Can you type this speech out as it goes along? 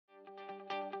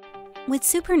With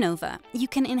SuperNova, you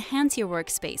can enhance your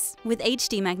workspace with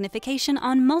HD magnification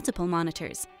on multiple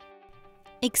monitors.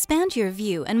 Expand your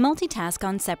view and multitask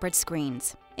on separate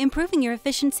screens, improving your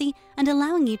efficiency and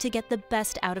allowing you to get the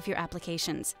best out of your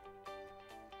applications.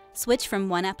 Switch from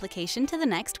one application to the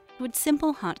next with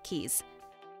simple hotkeys.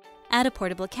 Add a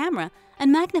portable camera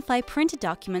and magnify printed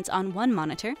documents on one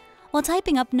monitor while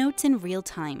typing up notes in real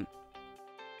time.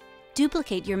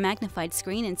 Duplicate your magnified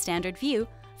screen in standard view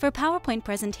for PowerPoint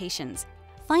presentations,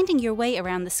 finding your way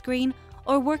around the screen,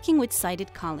 or working with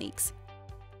sighted colleagues.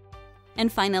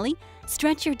 And finally,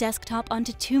 stretch your desktop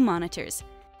onto 2 monitors,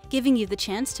 giving you the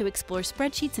chance to explore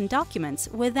spreadsheets and documents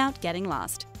without getting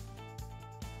lost.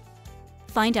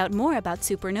 Find out more about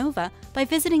SuperNova by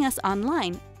visiting us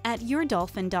online at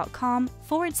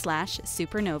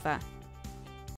yourdolphin.com/supernova.